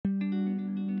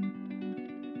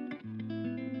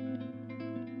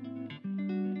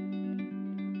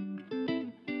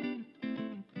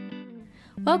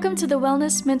Welcome to the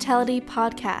Wellness Mentality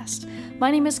Podcast. My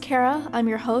name is Kara. I'm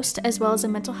your host as well as a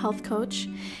mental health coach.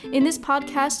 In this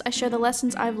podcast, I share the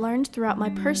lessons I've learned throughout my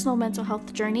personal mental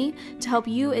health journey to help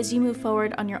you as you move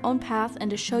forward on your own path and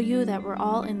to show you that we're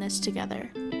all in this together.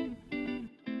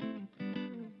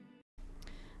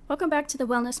 Welcome back to the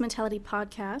Wellness Mentality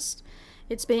Podcast.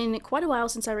 It's been quite a while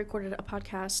since I recorded a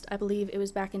podcast. I believe it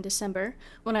was back in December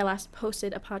when I last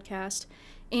posted a podcast,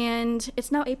 and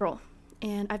it's now April.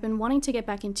 And I've been wanting to get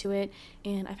back into it,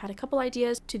 and I've had a couple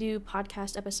ideas to do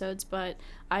podcast episodes, but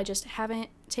I just haven't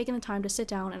taken the time to sit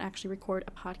down and actually record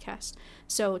a podcast.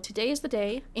 So today is the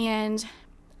day, and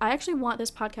I actually want this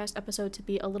podcast episode to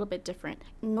be a little bit different.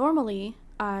 Normally,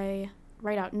 I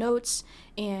write out notes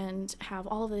and have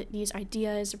all of these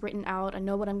ideas written out. I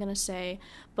know what I'm going to say,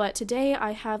 but today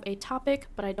I have a topic,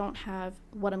 but I don't have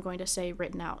what I'm going to say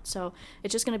written out. So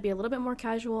it's just going to be a little bit more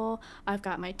casual. I've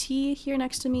got my tea here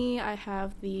next to me. I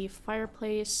have the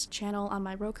fireplace channel on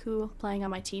my Roku playing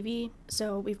on my TV.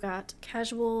 So we've got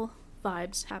casual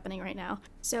vibes happening right now.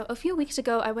 So a few weeks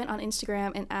ago, I went on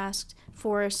Instagram and asked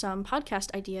for some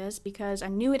podcast ideas because I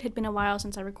knew it had been a while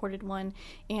since I recorded one,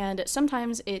 and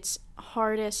sometimes it's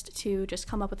hardest to just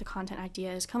come up with the content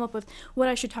ideas, come up with what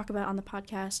I should talk about on the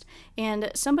podcast. And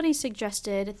somebody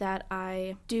suggested that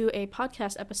I do a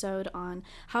podcast episode on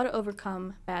how to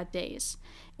overcome bad days.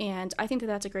 And I think that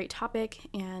that's a great topic,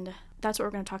 and that's what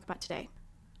we're going to talk about today.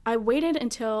 I waited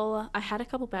until I had a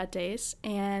couple bad days,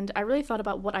 and I really thought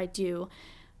about what I do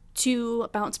to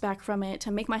bounce back from it,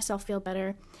 to make myself feel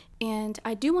better. And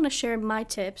I do want to share my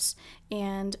tips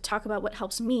and talk about what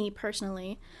helps me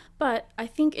personally, but I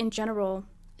think in general,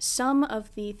 some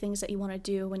of the things that you want to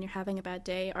do when you're having a bad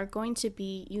day are going to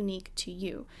be unique to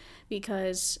you,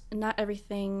 because not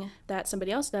everything that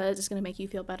somebody else does is going to make you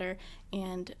feel better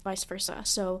and vice versa.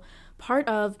 So part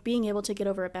of being able to get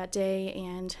over a bad day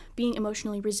and being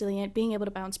emotionally resilient, being able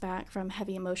to bounce back from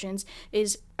heavy emotions,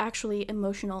 is actually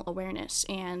emotional awareness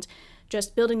and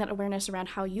just building that awareness around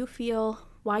how you feel,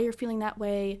 why you're feeling that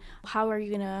way, how are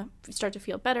you going to start to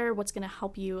feel better, what's going to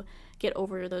help you get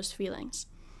over those feelings.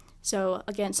 So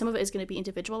again, some of it is going to be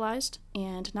individualized,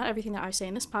 and not everything that I say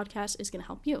in this podcast is going to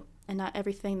help you, and not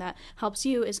everything that helps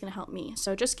you is going to help me.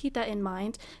 So just keep that in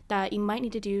mind, that you might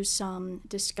need to do some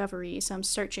discovery, some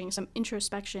searching, some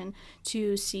introspection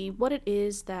to see what it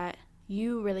is that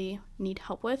you really need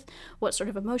help with, what sort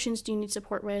of emotions do you need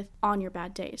support with on your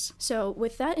bad days. So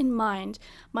with that in mind,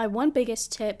 my one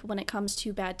biggest tip when it comes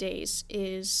to bad days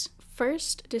is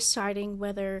first deciding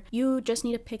whether you just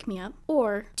need to pick me up,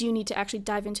 or do you need to actually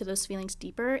dive into those feelings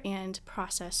deeper and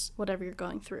process whatever you're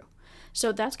going through.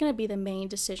 So that's going to be the main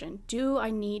decision. Do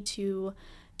I need to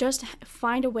just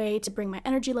find a way to bring my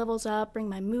energy levels up, bring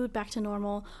my mood back to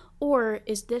normal, or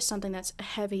is this something that's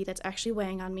heavy that's actually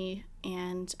weighing on me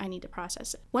and I need to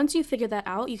process it? Once you figure that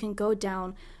out, you can go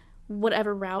down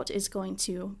whatever route is going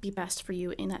to be best for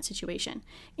you in that situation.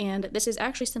 And this is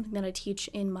actually something that I teach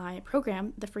in my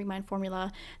program, the Free Mind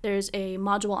Formula. There's a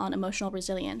module on emotional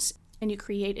resilience, and you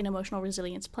create an emotional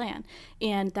resilience plan.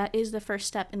 And that is the first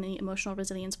step in the emotional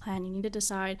resilience plan. You need to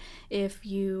decide if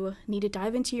you need to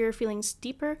dive into your feelings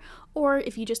deeper, or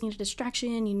if you just need a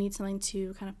distraction, you need something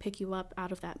to kind of pick you up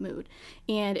out of that mood.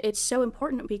 And it's so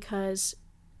important because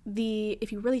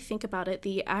if you really think about it,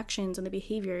 the actions and the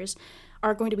behaviors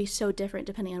are going to be so different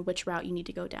depending on which route you need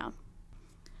to go down.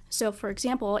 So for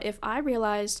example, if I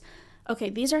realized, okay,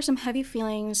 these are some heavy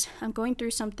feelings, I'm going through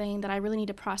something that I really need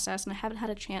to process and I haven't had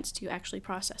a chance to actually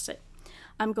process it,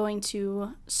 I'm going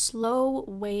to slow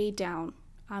way down.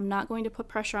 I'm not going to put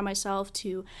pressure on myself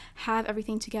to have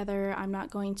everything together. I'm not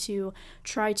going to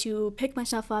try to pick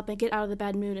myself up and get out of the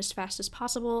bad mood as fast as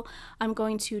possible. I'm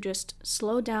going to just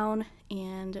slow down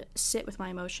and sit with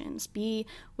my emotions, be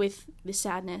with the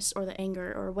sadness or the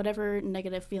anger or whatever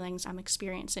negative feelings I'm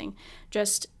experiencing.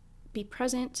 Just be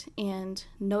present and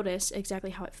notice exactly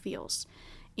how it feels.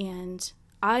 And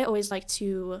I always like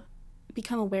to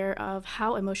become aware of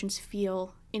how emotions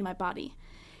feel in my body.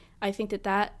 I think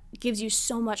that gives you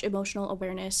so much emotional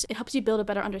awareness. It helps you build a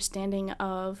better understanding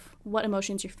of what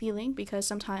emotions you're feeling, because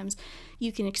sometimes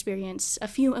you can experience a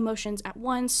few emotions at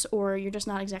once, or you're just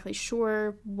not exactly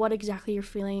sure what exactly you're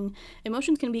feeling.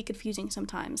 Emotions can be confusing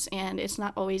sometimes, and it's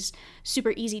not always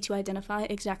super easy to identify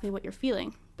exactly what you're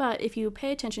feeling. But if you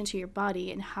pay attention to your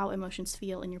body and how emotions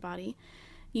feel in your body,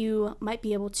 you might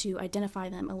be able to identify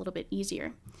them a little bit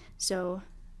easier. So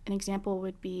an example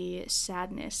would be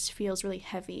sadness feels really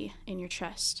heavy in your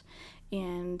chest,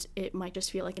 and it might just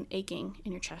feel like an aching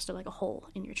in your chest or like a hole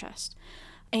in your chest.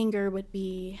 Anger would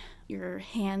be your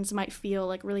hands might feel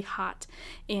like really hot,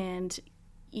 and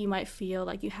you might feel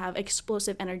like you have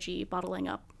explosive energy bottling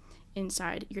up.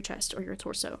 inside your chest or your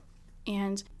torso.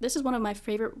 And this is one of my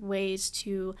favorite ways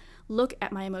to look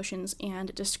at my emotions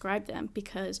and describe them,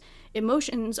 because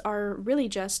emotions are really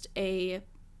just an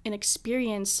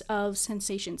experience of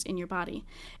sensations in your body.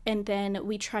 And then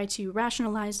we try to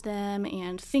rationalize them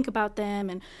and think about them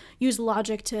and use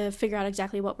logic to figure out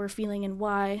exactly what we're feeling and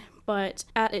why. But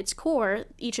at its core,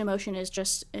 each emotion is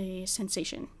just a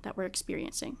sensation that we're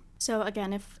experiencing. So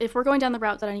again, if we're going down the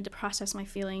route that I need to process my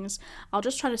feelings, I'll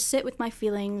just try to sit with my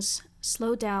feelings,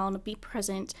 slow down, be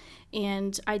present,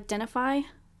 and identify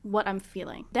what I'm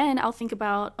feeling. Then I'll think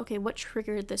about, okay, what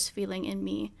triggered this feeling in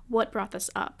me? What brought this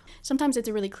up? Sometimes it's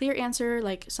a really clear answer,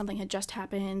 like something had just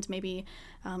happened. Maybe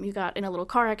you got in a little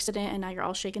car accident and now you're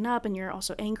all shaken up and you're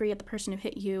also angry at the person who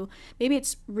hit you. Maybe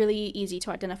it's really easy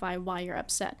to identify why you're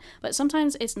upset. But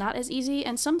sometimes it's not as easy,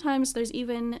 and sometimes there's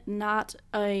even not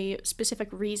a specific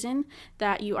reason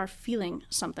that you are feeling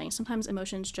something. Sometimes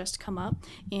emotions just come up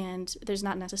and there's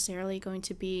not necessarily going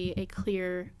to be a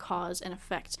clear cause and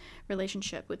effect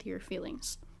relationship with your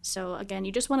feelings. So again,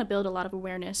 you just want to build a lot of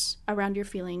awareness around your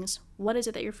feelings. What is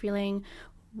it that you're feeling?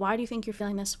 Why do you think you're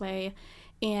feeling this way?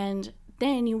 And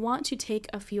then you want to take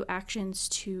a few actions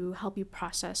to help you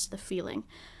process the feeling.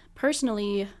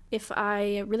 Personally, if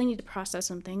I really need to process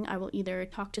something, I will either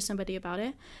talk to somebody about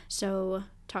it, so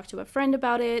talk to a friend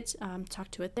about it,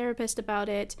 talk to a therapist about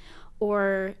it,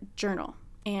 or journal.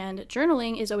 And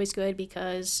journaling is always good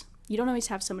because you don't always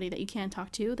have somebody that you can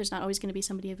talk to. There's not always going to be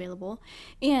somebody available.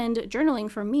 And journaling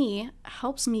for me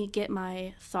helps me get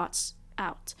my thoughts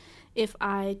out. If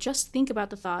I just think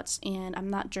about the thoughts and I'm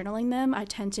not journaling them, I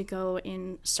tend to go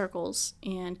in circles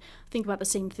and think about the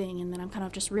same thing, and then I'm kind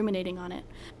of just ruminating on it.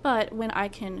 But when I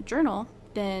can journal,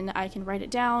 then I can write it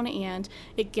down and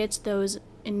it gets those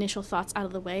initial thoughts out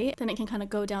of the way. Then it can kind of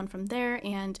go down from there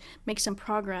and make some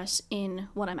progress in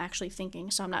what I'm actually thinking.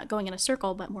 So I'm not going in a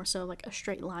circle, but more so like a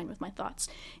straight line with my thoughts.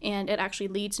 And it actually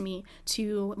leads me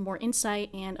to more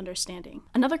insight and understanding.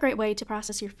 Another great way to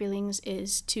process your feelings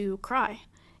is to cry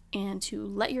and to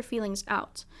let your feelings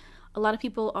out. A lot of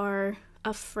people are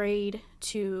afraid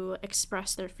to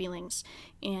express their feelings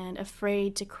and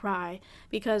afraid to cry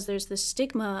because there's this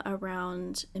stigma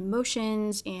around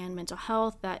emotions and mental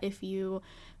health that if you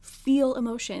feel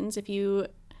emotions, if you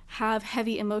have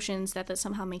heavy emotions, that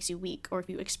somehow makes you weak, or if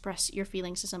you express your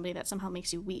feelings to somebody, that somehow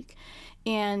makes you weak.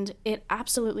 And it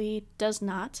absolutely does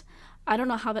not. I don't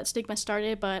know how that stigma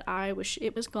started, but I wish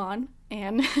it was gone,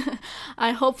 and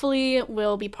I hopefully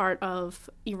will be part of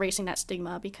erasing that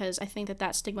stigma, because I think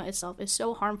that stigma itself is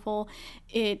so harmful.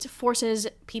 It forces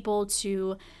people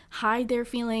to hide their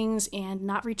feelings and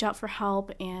not reach out for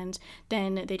help, and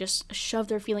then they just shove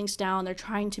their feelings down. They're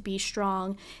trying to be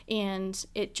strong, and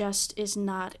it just is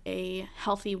not a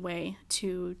healthy way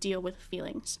to deal with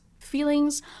feelings.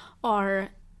 Feelings are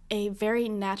a very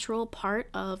natural part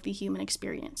of the human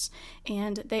experience,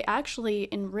 and they actually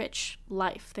enrich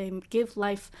life. They give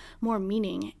life more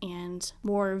meaning and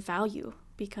more value,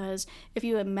 because if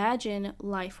you imagine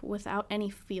life without any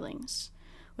feelings,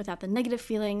 without the negative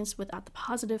feelings, without the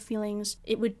positive feelings,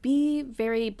 it would be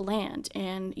very bland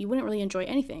and you wouldn't really enjoy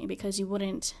anything because you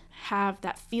wouldn't have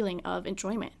that feeling of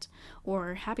enjoyment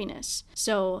or happiness.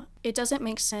 So it doesn't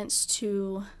make sense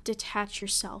to detach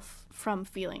yourself from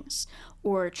feelings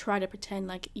or try to pretend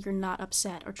like you're not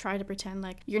upset or try to pretend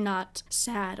like you're not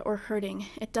sad or hurting.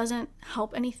 It doesn't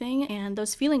help anything, and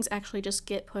those feelings actually just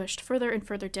get pushed further and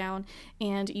further down,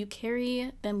 and you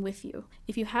carry them with you.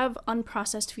 If you have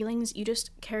unprocessed feelings, you just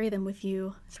carry them with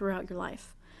you throughout your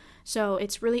life. So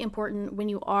it's really important when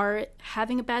you are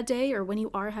having a bad day or when you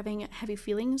are having heavy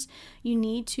feelings, you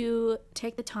need to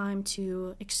take the time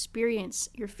to experience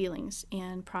your feelings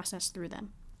and process through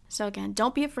them. So again,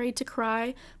 don't be afraid to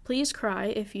cry. Please cry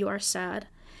if you are sad.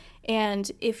 And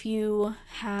if you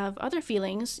have other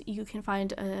feelings, you can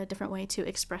find a different way to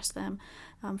express them.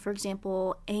 For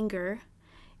example, anger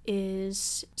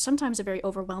is sometimes a very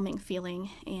overwhelming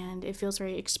feeling, and it feels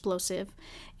very explosive.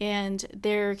 And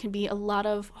there can be a lot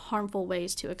of harmful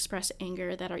ways to express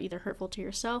anger that are either hurtful to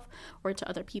yourself or to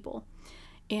other people.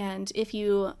 And if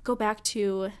you go back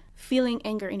to feeling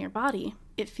anger in your body,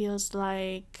 it feels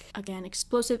like, again,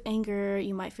 explosive anger.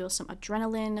 You might feel some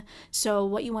adrenaline. So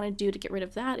what you want to do to get rid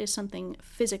of that is something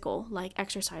physical, like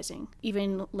exercising.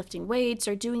 Even lifting weights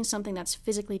or doing something that's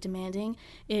physically demanding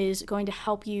is going to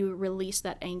help you release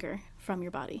that anger from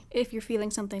your body. If you're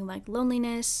feeling something like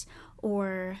loneliness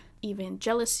or even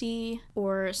jealousy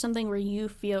or something where you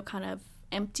feel kind of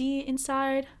empty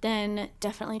inside, then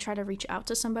definitely try to reach out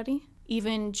to somebody.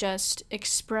 Even just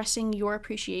expressing your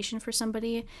appreciation for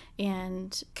somebody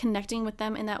and connecting with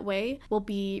them in that way will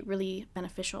be really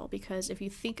beneficial, because if you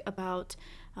think about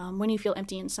when you feel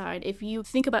empty inside. If you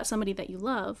think about somebody that you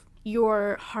love,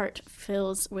 your heart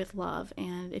fills with love.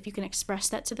 And if you can express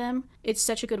that to them, it's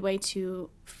such a good way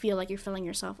to feel like you're filling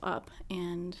yourself up.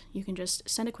 And you can just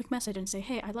send a quick message and say,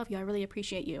 hey, I love you. I really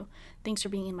appreciate you. Thanks for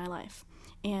being in my life.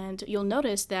 And you'll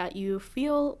notice that you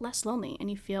feel less lonely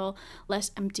and you feel less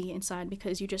empty inside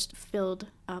because you just filled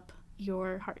up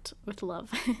your heart with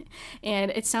love.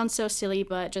 And it sounds so silly,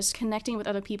 but just connecting with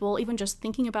other people, even just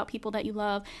thinking about people that you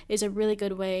love, is a really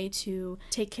good way to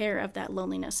take care of that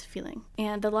loneliness feeling.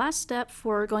 And the last step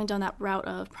for going down that route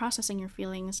of processing your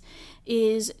feelings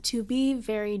is to be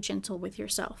very gentle with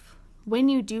yourself. When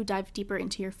you do dive deeper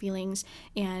into your feelings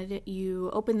and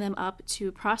you open them up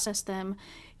to process them,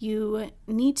 you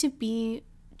need to be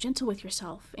gentle with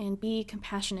yourself and be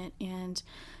compassionate and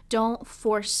don't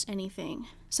force anything.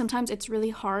 Sometimes it's really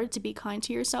hard to be kind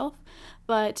to yourself,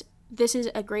 but this is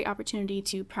a great opportunity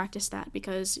to practice that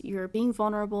because you're being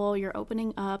vulnerable, you're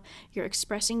opening up, you're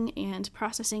expressing and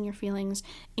processing your feelings,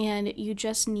 and you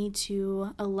just need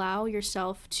to allow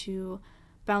yourself to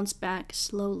bounce back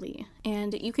slowly.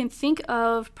 And you can think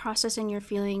of processing your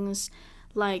feelings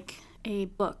like a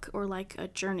book or like a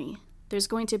journey. There's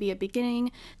going to be a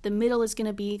beginning, the middle is going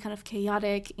to be kind of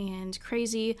chaotic and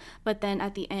crazy, but then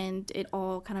at the end, it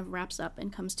all kind of wraps up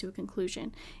and comes to a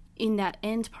conclusion. In that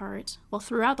end part, well,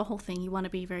 throughout the whole thing, you want to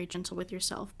be very gentle with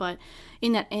yourself, but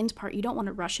in that end part, you don't want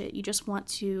to rush it. You just want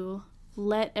to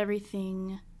let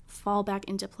everything fall back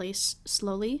into place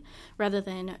slowly rather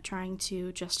than trying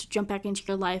to just jump back into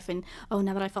your life and, oh,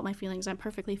 now that I felt my feelings, I'm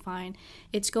perfectly fine.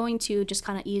 It's going to just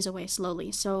kind of ease away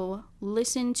slowly. So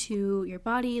listen to your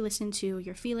body, listen to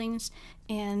your feelings,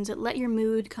 and let your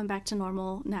mood come back to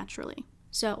normal naturally.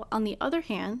 So on the other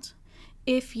hand,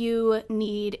 if you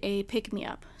need a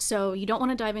pick-me-up, so you don't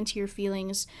want to dive into your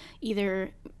feelings,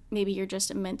 either maybe you're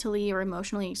just mentally or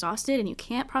emotionally exhausted and you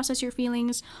can't process your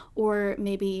feelings, or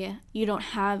maybe you don't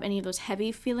have any of those heavy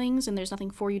feelings and there's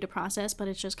nothing for you to process, but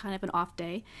it's just kind of an off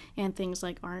day and things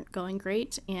like aren't going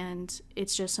great and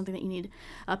it's just something that you need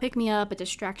a pick-me-up, a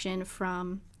distraction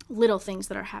from little things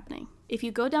that are happening. If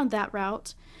you go down that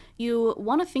route, you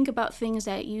want to think about things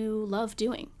that you love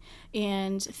doing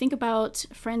and think about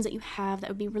friends that you have that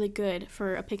would be really good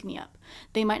for a pick-me-up.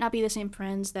 They might not be the same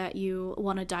friends that you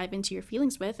want to dive into your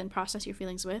feelings with and process your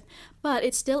feelings with, but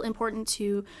it's still important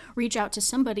to reach out to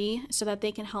somebody so that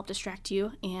they can help distract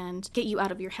you and get you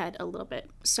out of your head a little bit.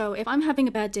 So if I'm having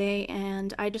a bad day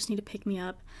and I just need to pick me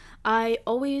up, I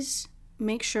always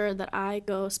make sure that I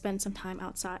go spend some time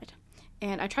outside.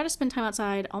 And I try to spend time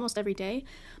outside almost every day,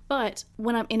 but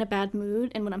when I'm in a bad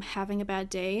mood and when I'm having a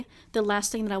bad day, the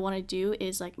last thing that I want to do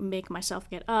is like make myself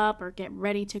get up or get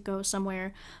ready to go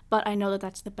somewhere. But I know that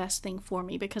that's the best thing for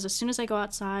me because as soon as I go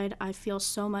outside, I feel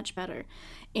so much better.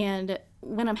 And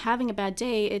when I'm having a bad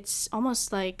day, it's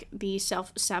almost like the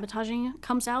self-sabotaging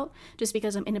comes out just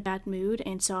because I'm in a bad mood.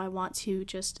 And so I want to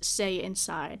just stay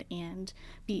inside and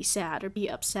be sad or be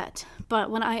upset.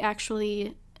 But when I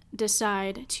actually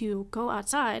decide to go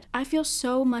outside, I feel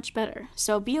so much better.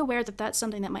 So be aware that that's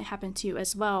something that might happen to you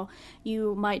as well.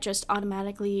 You might just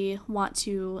automatically want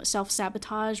to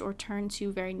self-sabotage or turn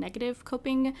to very negative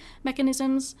coping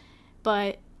mechanisms,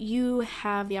 but you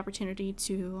have the opportunity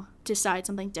to decide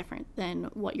something different than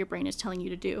what your brain is telling you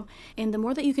to do. And the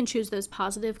more that you can choose those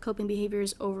positive coping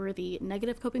behaviors over the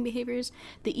negative coping behaviors,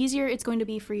 the easier it's going to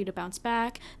be for you to bounce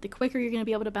back, the quicker you're going to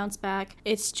be able to bounce back.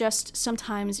 It's just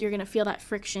sometimes you're going to feel that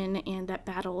friction and that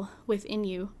battle within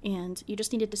you, and you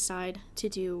just need to decide to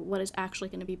do what is actually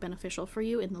going to be beneficial for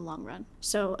you in the long run.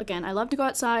 So again, I love to go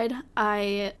outside.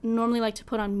 I normally like to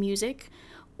put on music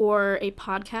or a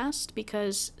podcast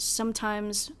because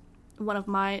sometimes one of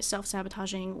my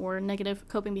self-sabotaging or negative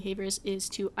coping behaviors is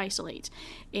to isolate.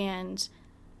 And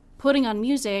putting on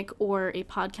music or a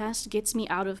podcast gets me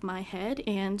out of my head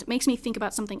and makes me think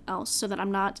about something else so that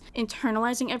I'm not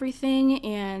internalizing everything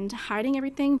and hiding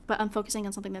everything, but I'm focusing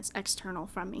on something that's external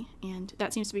from me. And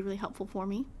that seems to be really helpful for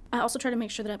me. I also try to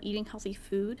make sure that I'm eating healthy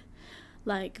food,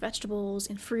 like vegetables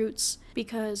and fruits,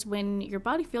 because when your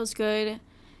body feels good,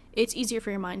 it's easier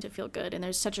for your mind to feel good, and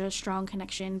there's such a strong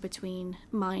connection between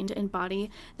mind and body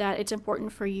that it's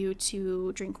important for you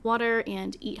to drink water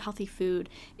and eat healthy food.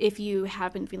 If you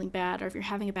have been feeling bad or if you're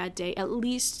having a bad day, at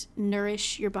least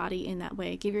nourish your body in that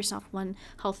way. Give yourself one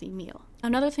healthy meal.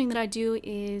 Another thing that I do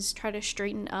is try to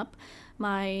straighten up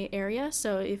my area.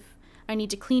 So if I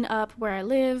need to clean up where I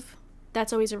live,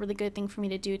 that's always a really good thing for me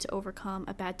to do to overcome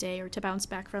a bad day or to bounce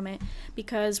back from it,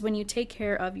 because when you take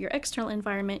care of your external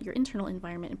environment, your internal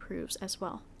environment improves as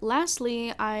well.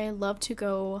 Lastly, I love to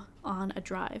go on a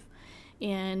drive.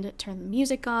 and turn the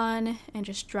music on and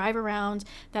just drive around.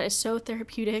 That is so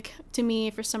therapeutic to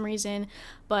me for some reason,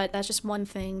 but that's just one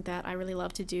thing that I really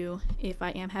love to do if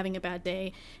I am having a bad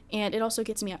day. And it also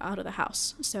gets me out of the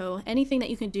house. So anything that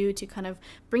you can do to kind of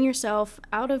bring yourself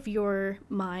out of your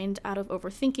mind, out of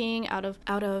overthinking,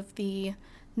 out of the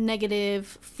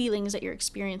negative feelings that you're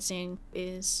experiencing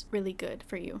is really good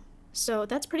for you. So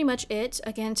that's pretty much it.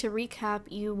 Again, to recap,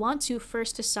 you want to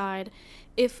first decide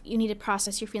if you need to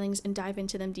process your feelings and dive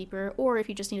into them deeper, or if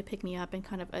you just need to pick me up and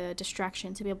kind of a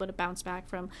distraction to be able to bounce back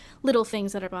from little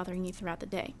things that are bothering you throughout the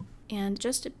day. And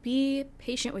just be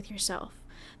patient with yourself.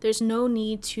 There's no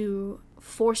need to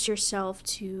force yourself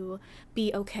to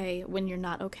be okay when you're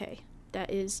not okay. That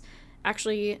is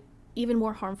actually even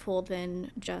more harmful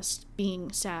than just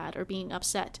being sad or being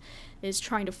upset, is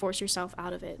trying to force yourself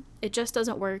out of it. It just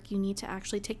doesn't work. You need to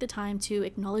actually take the time to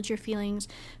acknowledge your feelings,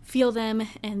 feel them,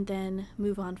 and then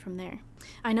move on from there.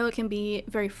 I know it can be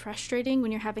very frustrating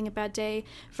when you're having a bad day.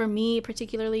 For me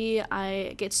particularly,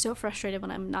 I get so frustrated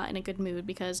when I'm not in a good mood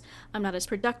because I'm not as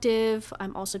productive.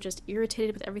 I'm also just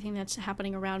irritated with everything that's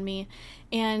happening around me,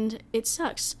 and it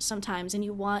sucks sometimes, and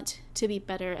you want to be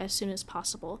better as soon as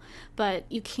possible, but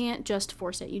you can't just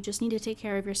force it. You just need to take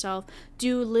care of yourself,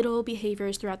 do little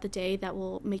behaviors throughout the day that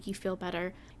will make you feel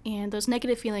better, and those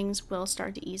negative feelings will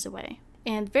start to ease away.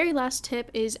 And very last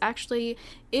tip is actually,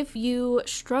 if you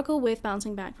struggle with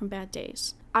bouncing back from bad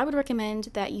days, I would recommend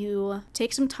that you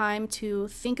take some time to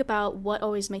think about what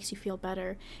always makes you feel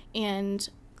better and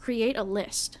create a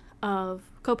list of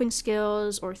coping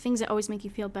skills or things that always make you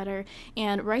feel better,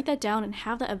 and write that down and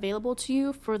have that available to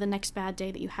you for the next bad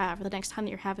day that you have, or the next time that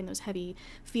you're having those heavy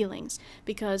feelings.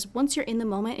 Because once you're in the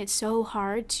moment, it's so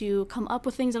hard to come up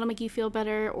with things that'll make you feel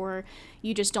better, or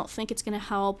you just don't think it's going to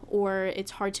help, or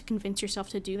it's hard to convince yourself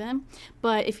to do them.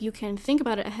 But if you can think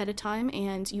about it ahead of time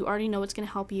and you already know what's going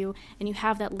to help you, and you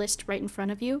have that list right in front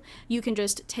of you, you can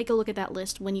just take a look at that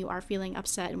list when you are feeling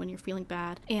upset and when you're feeling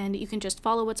bad, and you can just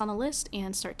follow what's on the list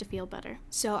and start to feel better.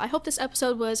 So I hope this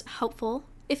episode was helpful.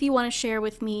 If you want to share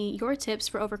with me your tips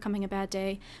for overcoming a bad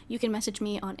day, you can message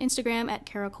me on Instagram at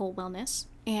Caracole Wellness.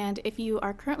 And if you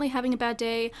are currently having a bad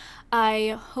day,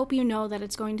 I hope you know that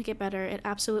it's going to get better. It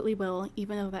absolutely will,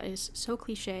 even though that is so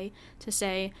cliche to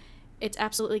say. It's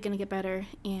absolutely going to get better,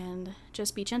 and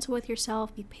just be gentle with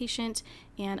yourself, be patient,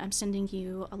 and I'm sending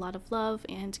you a lot of love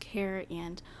and care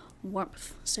and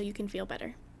warmth so you can feel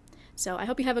better. So I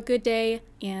hope you have a good day,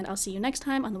 and I'll see you next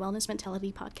time on the Wellness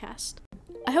Mentality Podcast.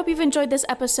 I hope you've enjoyed this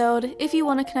episode. If you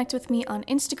want to connect with me on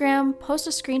Instagram, post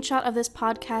a screenshot of this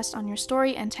podcast on your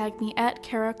story and tag me at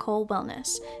Caracole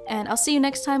Wellness. And I'll see you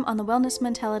next time on the Wellness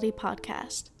Mentality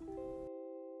Podcast.